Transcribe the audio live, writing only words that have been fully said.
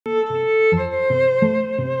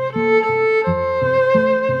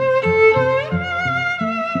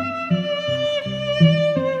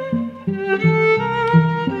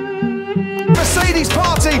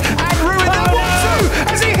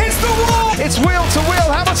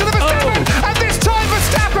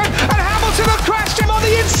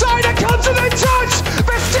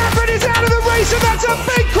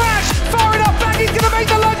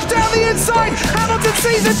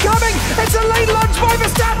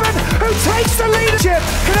Monster leadership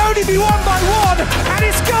can only be won by one, and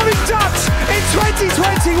it's going Dutch in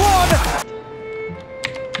 2021.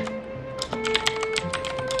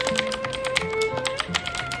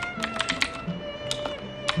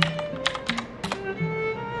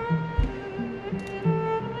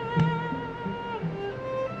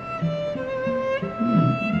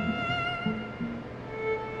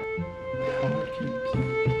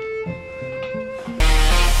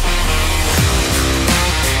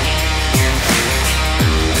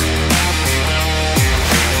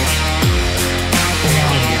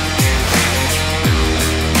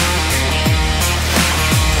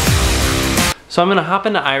 So I'm gonna hop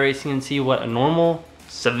into iRacing and see what a normal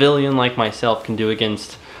civilian like myself can do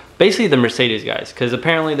against basically the Mercedes guys, because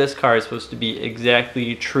apparently this car is supposed to be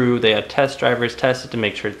exactly true. They had test drivers test it to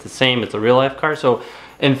make sure it's the same. It's a real life car. So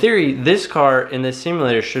in theory, this car in this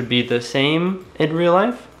simulator should be the same in real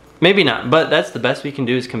life. Maybe not, but that's the best we can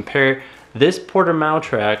do is compare this Portimao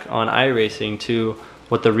track on iRacing to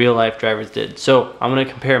what the real life drivers did. So I'm gonna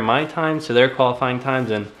compare my times to their qualifying times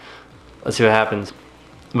and let's see what happens.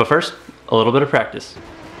 But first, a little bit of practice.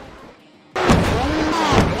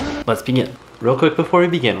 Let's begin. Real quick before we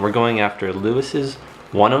begin, we're going after Lewis's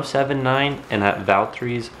 107.9 and at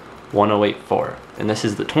Valtteri's 108.4. And this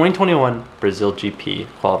is the 2021 Brazil GP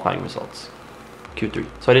qualifying results, Q3.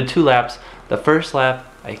 So I did 2 laps. The first lap,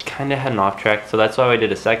 I kind of had an off track, so that's why I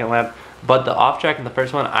did a second lap. But the off track in the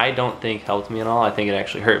first one, I don't think helped me at all. I think it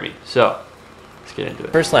actually hurt me. So let's get into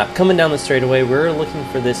it. First lap, coming down the straightaway, we're looking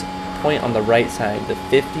for this point on the right side. The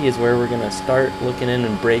 50 is where we're gonna start looking in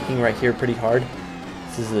and braking right here pretty hard.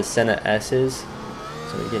 This is the Senna S's.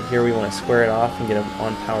 So we get here, we want to square it off and get them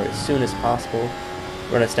on power as soon as possible.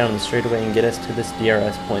 Run us down the straightaway and get us to this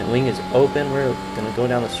DRS point. Wing is open, we're gonna go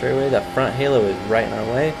down the straightaway. That front halo is right in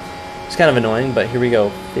our way. It's kind of annoying, but here we go.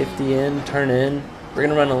 50 in, turn in. We're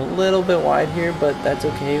gonna run a little bit wide here, but that's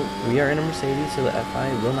okay. We are in a Mercedes, so the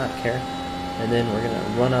FI will not care. And then we're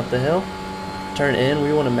gonna run up the hill. Turn in,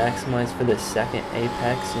 we want to maximize for this second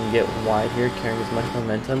apex and get wide here, carrying as much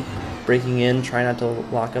momentum. Braking in, try not to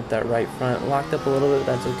lock up that right front. Locked up a little bit,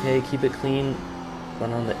 that's okay. Keep it clean.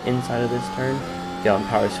 Run on the inside of this turn. Get on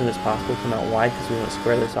power as soon as possible. Come out wide because we want to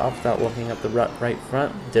square this off without looking up the right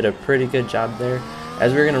front. Did a pretty good job there.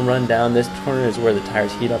 As we're going to run down, this corner is where the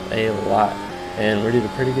tires heat up a lot. And we did a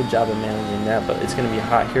pretty good job of managing that, but it's going to be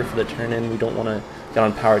hot here for the turn in. We don't want to get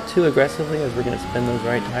on power too aggressively as we're going to spin those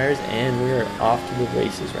right tires, and we're off to the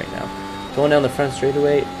races right now. Going down the front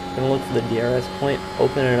straightaway, going to look for the DRS point,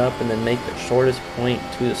 open it up, and then make the shortest point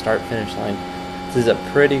to the start finish line. This is a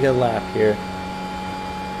pretty good lap here.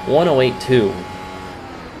 108.2.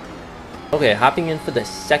 Okay, hopping in for the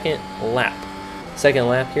second lap. Second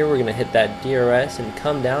lap here, we're going to hit that DRS and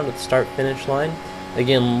come down to the start finish line.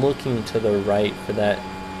 Again, looking to the right for that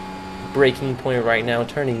braking point right now,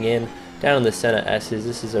 turning in down in the Senna S's.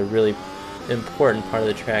 This is a really important part of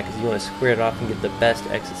the track because you want to square it off and get the best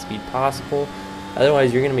exit speed possible.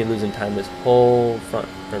 Otherwise, you're going to be losing time this whole front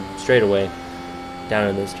or straightaway down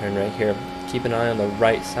in this turn right here. Keep an eye on the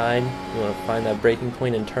right side. You want to find that braking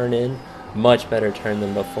point and turn in. Much better turn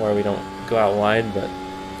than before. We don't go out wide, but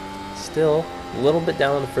still a little bit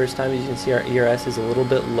down on the first time. As you can see, our ERS is a little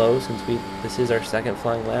bit low since this is our second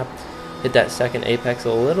flying lap. Hit that second apex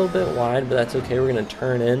a little bit wide, but that's okay. We're going to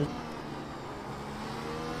turn in.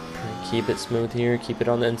 Keep it smooth here. Keep it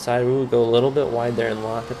on the inside. We will go a little bit wide there and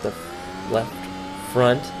lock up the left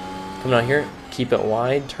front. Coming out here, keep it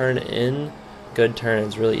wide. Turn in. Good turn.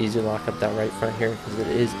 It's really easy to lock up that right front here because it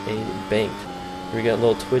is a banked. We got a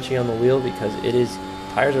little twitchy on the wheel because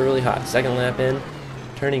tires are really hot. Second lap in.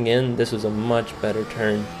 Turning in, this was a much better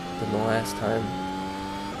turn than the last time.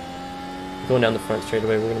 Going down the front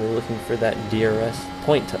straightaway, we're going to be looking for that DRS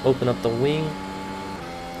point to open up the wing.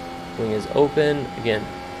 Wing is open. Again,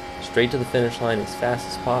 straight to the finish line as fast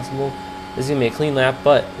as possible. This is going to be a clean lap,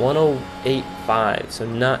 but 108.5, so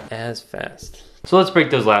not as fast. So let's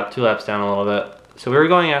break those 2 laps down a little bit. So we were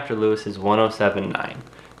going after Lewis's 107.9.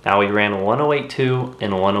 Now we ran 108.2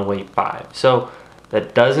 and 108.5. So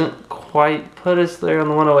that doesn't quite put us there on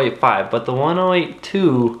the 108.5, but the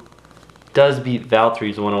 108.2 does beat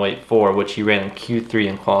Valtteri's 108.4, which he ran in Q3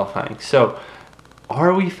 in qualifying. So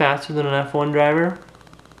are we faster than an F1 driver?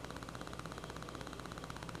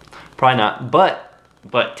 Probably not,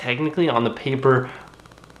 but technically on the paper,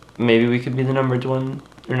 maybe we could be the number 1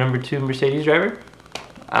 or number 2 Mercedes driver.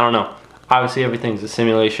 I don't know. Obviously everything's a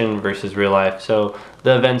simulation versus real life, so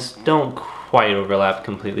the events don't quite overlap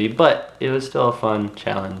completely, but it was still a fun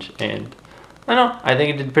challenge, and I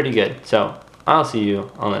think it did pretty good. So I'll see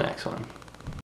you on the next one.